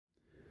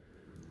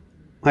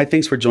Hi,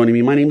 thanks for joining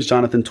me. My name is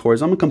Jonathan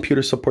Torres. I'm a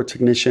computer support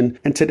technician,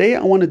 and today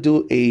I want to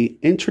do an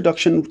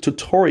introduction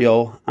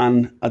tutorial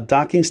on a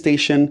docking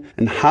station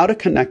and how to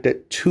connect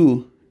it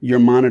to your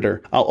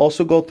monitor. I'll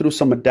also go through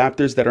some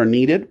adapters that are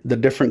needed, the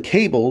different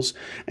cables,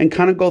 and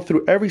kind of go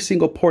through every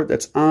single port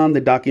that's on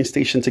the docking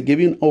station to give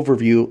you an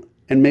overview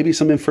and maybe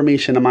some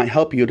information that might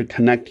help you to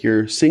connect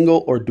your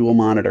single or dual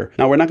monitor.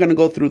 Now, we're not going to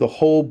go through the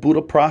whole boot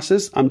up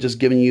process. I'm just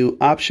giving you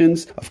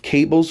options of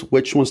cables,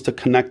 which ones to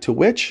connect to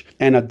which,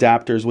 and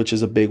adapters, which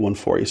is a big one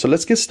for you. So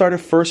let's get started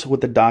first with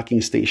the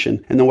docking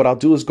station. And then what I'll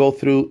do is go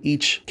through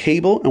each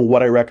cable and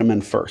what I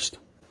recommend first.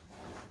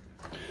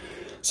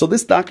 So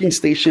this docking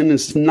station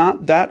is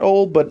not that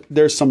old, but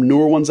there's some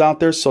newer ones out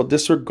there, so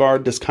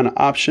disregard this kind of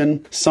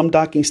option. Some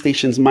docking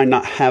stations might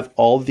not have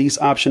all of these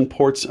option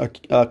ports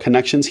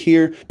connections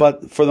here,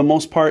 but for the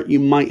most part, you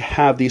might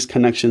have these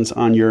connections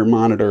on your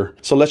monitor.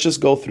 So let's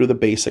just go through the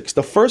basics.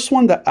 The first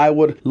one that I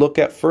would look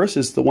at first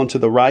is the one to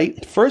the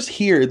right. First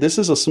here, this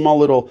is a small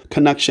little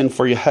connection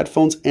for your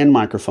headphones and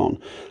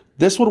microphone.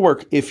 This would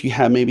work if you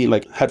have maybe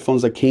like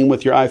headphones that came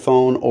with your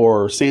iPhone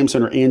or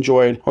Samsung or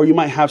Android, or you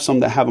might have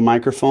some that have a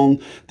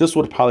microphone. This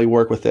would probably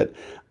work with it.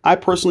 I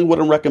personally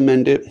wouldn't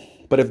recommend it,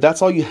 but if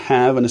that's all you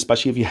have, and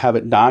especially if you have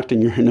it docked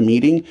and you're in a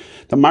meeting,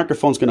 the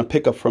microphone's going to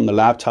pick up from the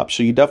laptop.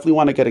 So you definitely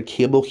want to get a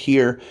cable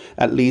here,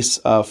 at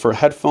least for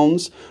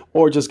headphones,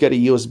 or just get a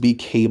USB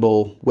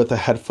cable with a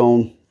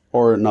headphone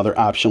or another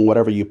option,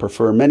 whatever you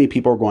prefer. Many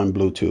people are going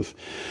Bluetooth.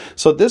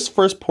 So this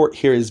first port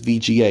here is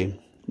VGA.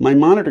 My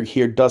monitor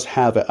here does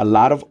have it. A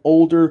lot of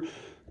older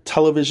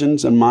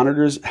televisions and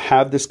monitors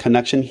have this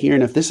connection here.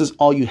 And if this is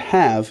all you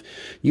have,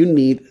 you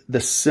need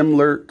the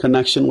similar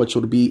connection, which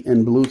would be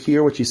in blue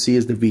here, which you see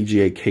is the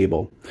VGA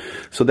cable.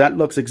 So that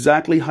looks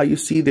exactly how you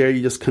see there.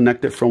 You just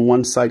connect it from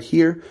one side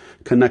here,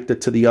 connect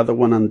it to the other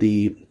one on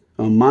the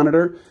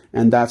monitor,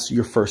 and that's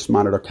your first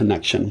monitor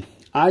connection.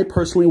 I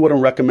personally wouldn't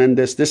recommend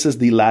this. This is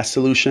the last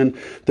solution.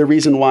 The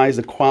reason why is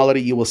the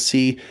quality you will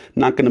see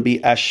not going to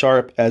be as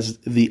sharp as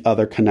the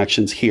other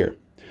connections here.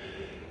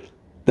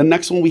 The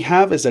next one we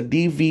have is a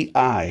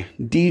DVI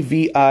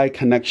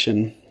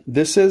connection.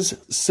 This is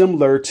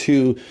similar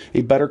to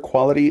a better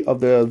quality of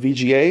the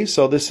VGA.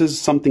 So this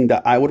is something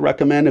that I would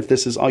recommend if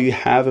this is all you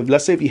have. If,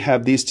 let's say if you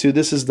have these two,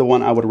 this is the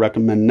one I would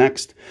recommend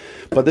next.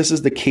 But this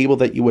is the cable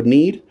that you would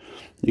need.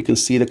 You can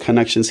see the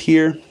connections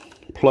here.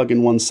 Plug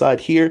in one side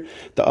here,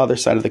 the other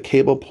side of the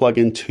cable, plug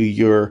into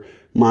your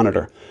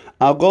monitor.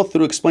 I'll go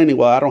through explaining,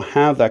 well, I don't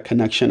have that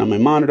connection on my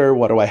monitor.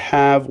 What do I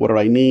have? What do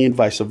I need?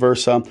 Vice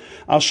versa.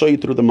 I'll show you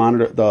through the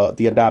monitor,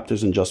 the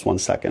adapters in just one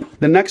second.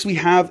 The next we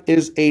have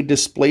is a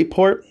display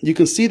port. You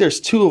can see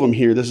there's two of them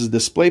here. This is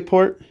display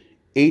port,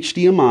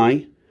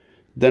 HDMI,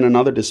 then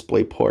another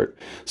display port.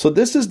 So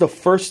this is the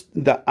first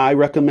that I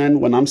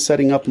recommend when I'm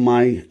setting up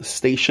my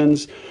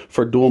stations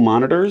for dual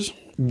monitors.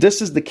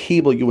 This is the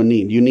cable you would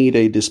need. You need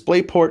a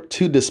DisplayPort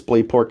to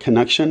DisplayPort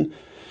connection.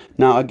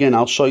 Now, again,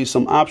 I'll show you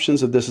some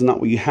options if this is not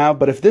what you have,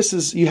 but if this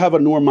is, you have a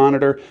newer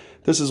monitor,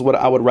 this is what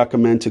I would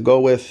recommend to go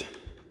with.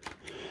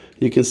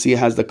 You can see it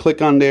has the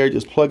click on there,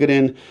 just plug it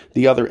in,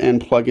 the other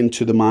end plug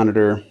into the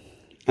monitor,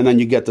 and then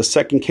you get the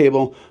second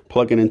cable,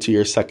 plug it into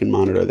your second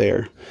monitor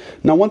there.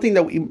 Now, one thing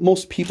that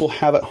most people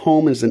have at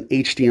home is an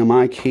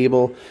HDMI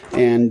cable,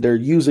 and they're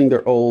using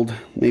their old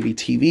maybe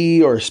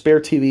TV or spare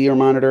TV or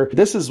monitor.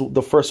 This is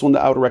the first one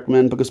that I would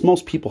recommend because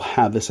most people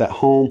have this at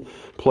home.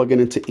 Plug it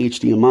into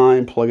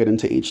HDMI, plug it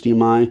into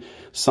HDMI.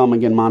 Some,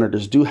 again,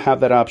 monitors do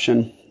have that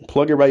option.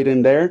 Plug it right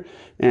in there,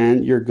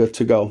 and you're good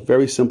to go.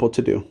 Very simple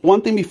to do.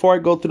 One thing before I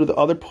go through the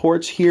other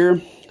ports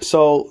here.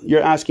 So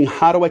you're asking,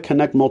 how do I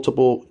connect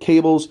multiple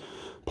cables?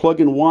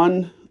 Plug in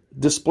one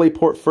display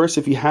port first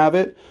if you have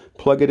it,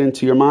 plug it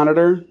into your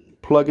monitor,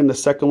 plug in the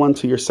second one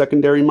to your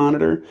secondary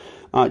monitor.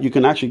 You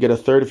can actually get a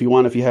third if you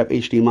want, if you have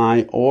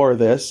HDMI or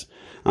this.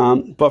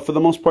 But for the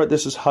most part,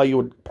 this is how you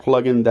would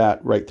plug in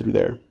that right through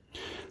there.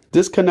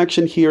 This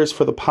connection here is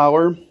for the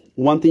power.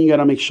 One thing you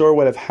gotta make sure,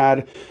 what I've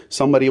had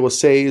somebody will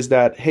say is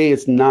that, hey,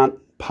 it's not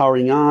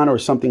powering on or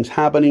something's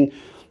happening.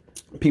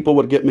 People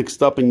would get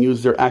mixed up and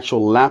use their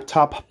actual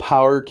laptop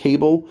power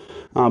cable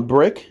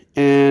brick,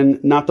 and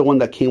not the one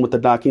that came with the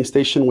docking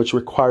station, which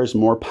requires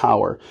more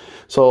power.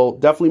 So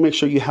definitely make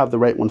sure you have the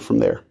right one from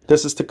there.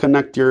 This is to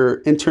connect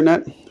your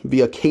internet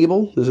via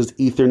cable. This is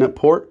Ethernet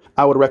port.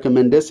 I would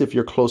recommend this if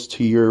you're close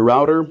to your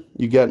router.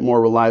 You get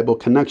more reliable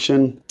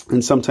connection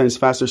and sometimes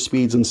faster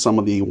speeds than some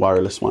of the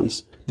wireless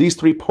ones. These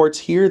three ports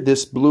here,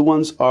 this blue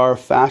ones are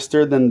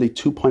faster than the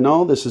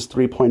 2.0. This is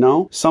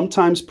 3.0.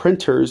 Sometimes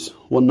printers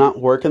will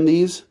not work in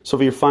these. So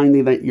if you're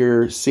finding that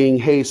you're seeing,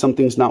 hey,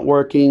 something's not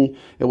working,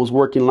 it was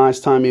working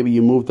last time, maybe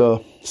you moved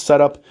the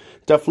setup,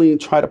 definitely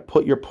try to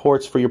put your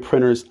ports for your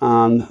printers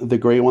on the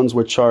gray ones,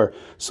 which are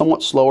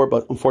somewhat slower,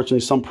 but unfortunately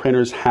some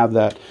printers have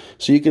that.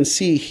 So you can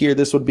see here,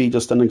 this would be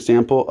just an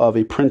example of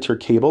a printer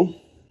cable.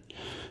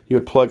 You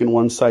would plug in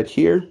one side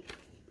here.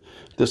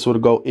 This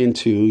would go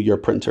into your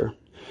printer.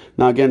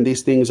 Now, again,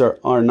 these things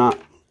are not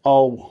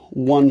all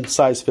one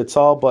size fits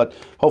all, but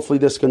hopefully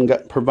this can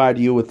provide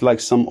you with like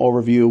some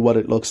overview of what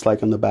it looks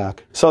like on the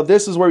back. So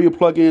this is where you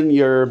plug in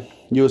your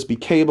USB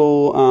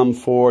cable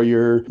for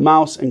your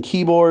mouse and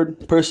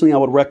keyboard. Personally, I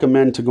would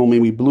recommend to go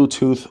maybe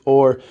Bluetooth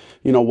or,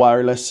 you know,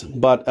 wireless,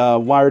 but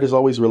wired is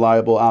always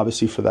reliable,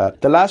 obviously, for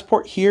that. The last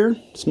port here,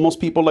 so most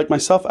people like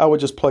myself, I would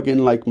just plug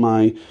in like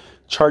my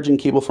charging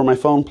cable for my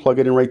phone, plug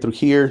it in right through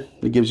here.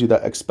 It gives you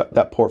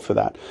that port for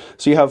that.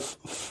 So you have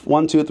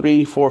 1, 2,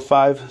 3, 4,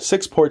 5,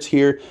 6 ports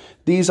here.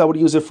 These I would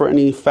use it for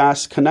any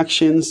fast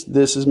connections.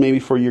 This is maybe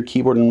for your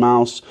keyboard and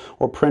mouse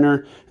or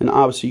printer, and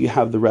obviously you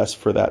have the rest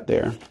for that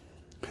there.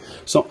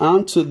 So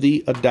on to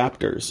the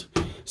adapters.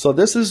 So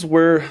this is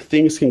where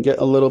things can get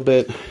a little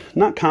bit,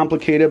 not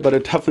complicated, but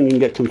it definitely can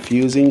get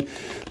confusing.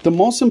 The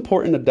most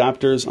important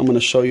adapters I'm going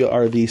to show you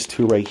are these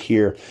two right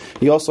here.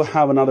 You also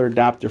have another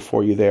adapter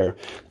for you there.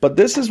 But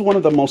this is one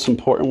of the most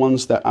important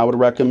ones that I would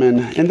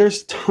recommend. And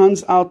there's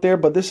tons out there,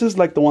 but this is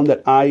like the one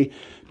that I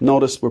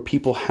noticed where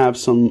people have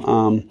some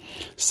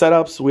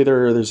setups,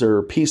 whether there's a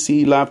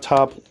PC,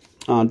 laptop,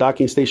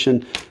 docking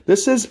station.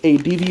 This is a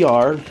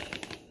DVR.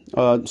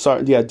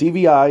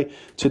 DVI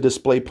to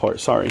DisplayPort,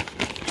 sorry.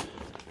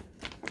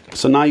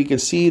 So now you can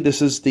see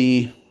this is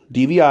the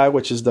DVI,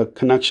 which is the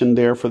connection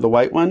there for the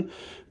white one.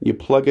 You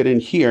plug it in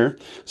here.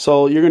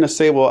 So you're going to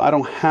say, well, I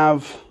don't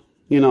have,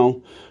 you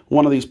know,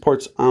 one of these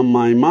ports on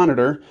my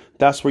monitor.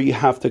 That's where you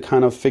have to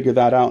kind of figure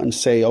that out and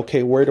say,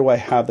 okay, where do I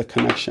have the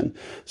connection?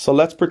 So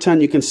let's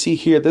pretend you can see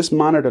here, this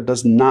monitor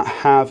does not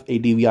have a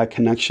DVI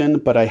connection,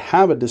 but I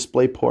have a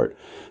DisplayPort.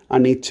 I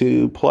need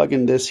to plug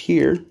in this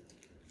here.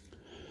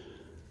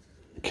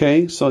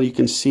 Okay, so you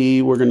can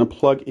see we're going to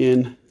plug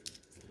in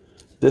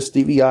this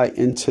DVI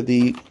into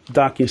the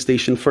docking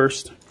station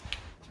first.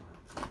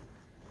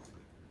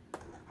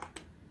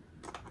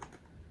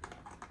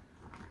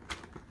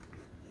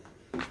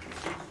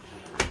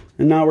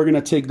 And now we're going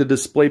to take the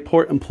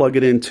DisplayPort and plug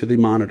it into the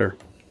monitor.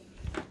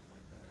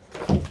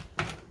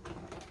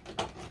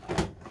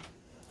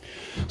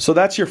 So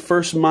that's your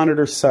first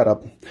monitor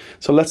setup.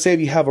 So let's say if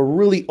you have a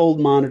really old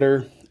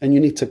monitor and you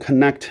need to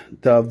connect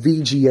the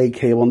VGA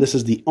cable, and this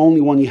is the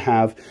only one you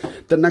have.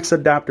 The next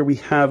adapter we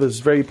have is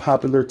very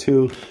popular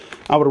too.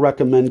 I would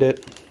recommend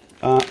it.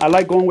 I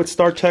like going with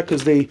StarTech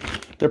because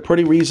they're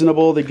pretty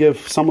reasonable.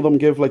 Some of them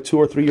give like 2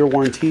 or 3 year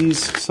warranties.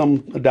 Some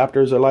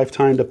adapters are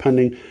lifetime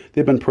depending.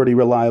 They've been pretty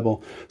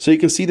reliable. So you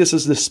can see this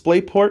is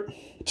DisplayPort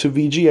to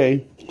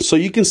VGA. So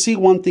you can see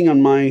one thing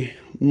on my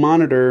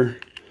monitor.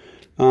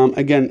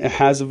 Again, it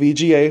has a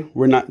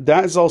VGA.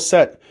 That is all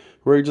set.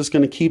 We're just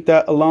going to keep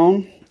that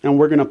alone. And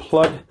we're going to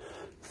plug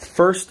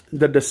first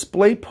the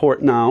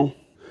DisplayPort now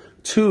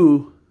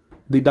to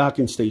the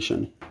docking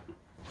station.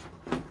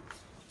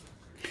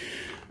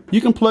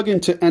 You can plug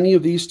into any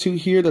of these two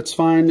here. That's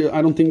fine.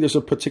 I don't think there's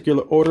a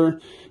particular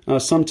order.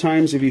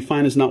 Sometimes if you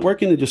find it's not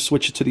working, then just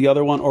switch it to the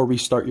other one or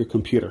restart your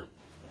computer.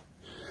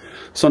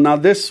 So now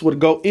this would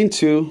go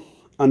into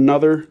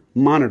another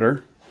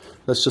monitor.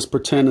 Let's just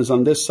pretend is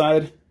on this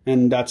side,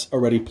 and that's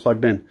already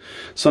plugged in.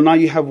 So now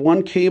you have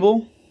one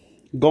cable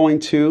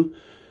going to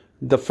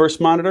the first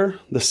monitor,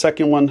 the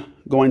second one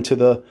going to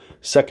the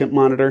second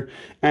monitor,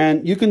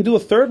 and you can do a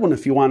third one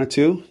if you wanted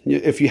to.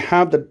 If you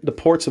have the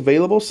ports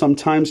available,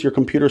 sometimes your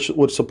computer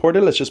would support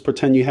it. Let's just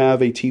pretend you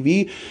have a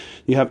TV,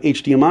 you have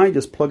HDMI,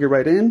 just plug it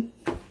right in.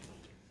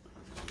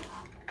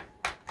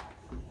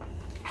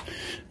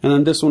 And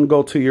then this one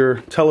go to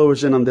your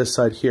television on this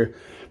side here.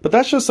 But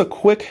that's just a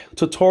quick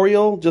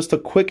tutorial, just a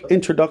quick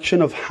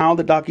introduction of how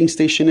the docking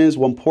station is,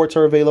 what ports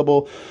are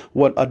available,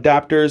 what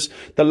adapters.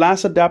 The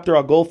last adapter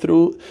I'll go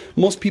through,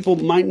 most people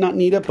might not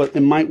need it, but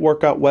it might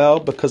work out well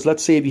because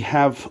let's say if you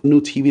have a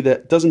new TV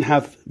that doesn't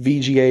have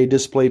VGA,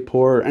 DisplayPort,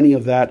 or any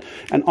of that,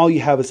 and all you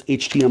have is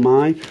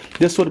HDMI,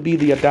 this would be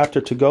the adapter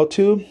to go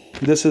to.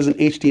 This is an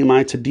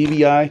HDMI to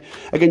DVI.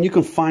 Again, you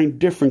can find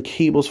different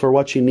cables for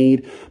what you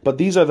need, but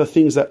these are the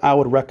things that I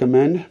would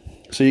recommend.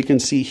 So you can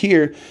see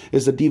here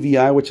is the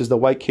DVI, which is the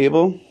white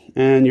cable,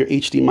 and your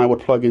HDMI would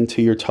plug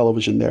into your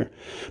television there.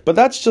 But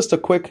that's just a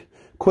quick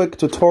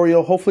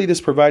tutorial. Hopefully this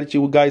provided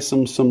you guys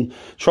some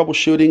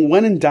troubleshooting.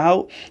 When in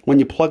doubt, when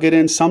you plug it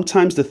in,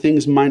 sometimes the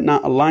things might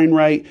not align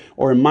right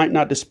or it might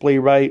not display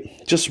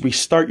right. Just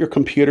restart your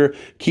computer,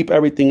 keep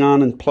everything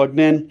on and plugged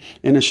in,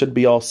 and it should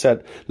be all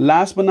set.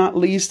 Last but not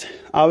least,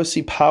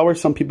 obviously power.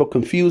 Some people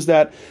confuse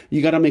that.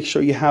 You got to make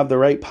sure you have the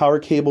right power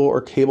cable or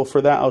cable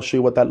for that. I'll show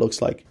you what that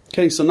looks like.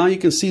 Okay, so now you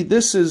can see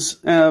this is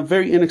a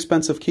very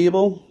inexpensive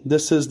cable.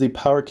 This is the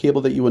power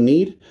cable that you would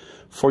need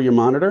for your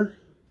monitor.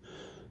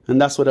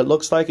 And that's what it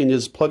looks like, and you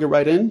just plug it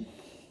right in.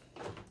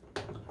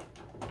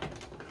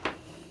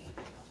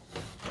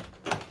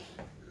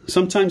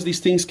 Sometimes these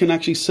things can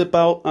actually slip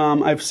out.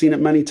 I've seen it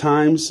many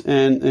times,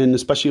 and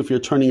especially if you're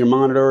turning your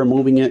monitor or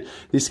moving it,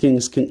 these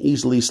things can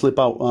easily slip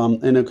out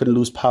and it could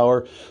lose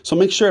power. So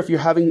make sure if you're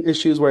having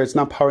issues where it's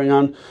not powering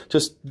on,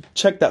 just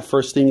check that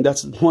first thing.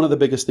 That's one of the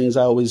biggest things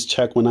I always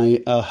check when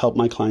I help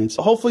my clients.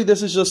 So hopefully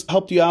this has just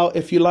helped you out.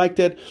 If you liked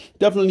it,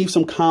 definitely leave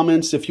some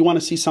comments. If you want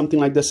to see something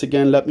like this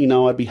again, let me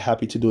know. I'd be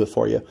happy to do it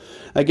for you.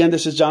 Again,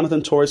 this is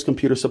Jonathan Torres,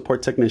 Computer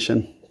Support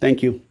Technician.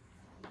 Thank you.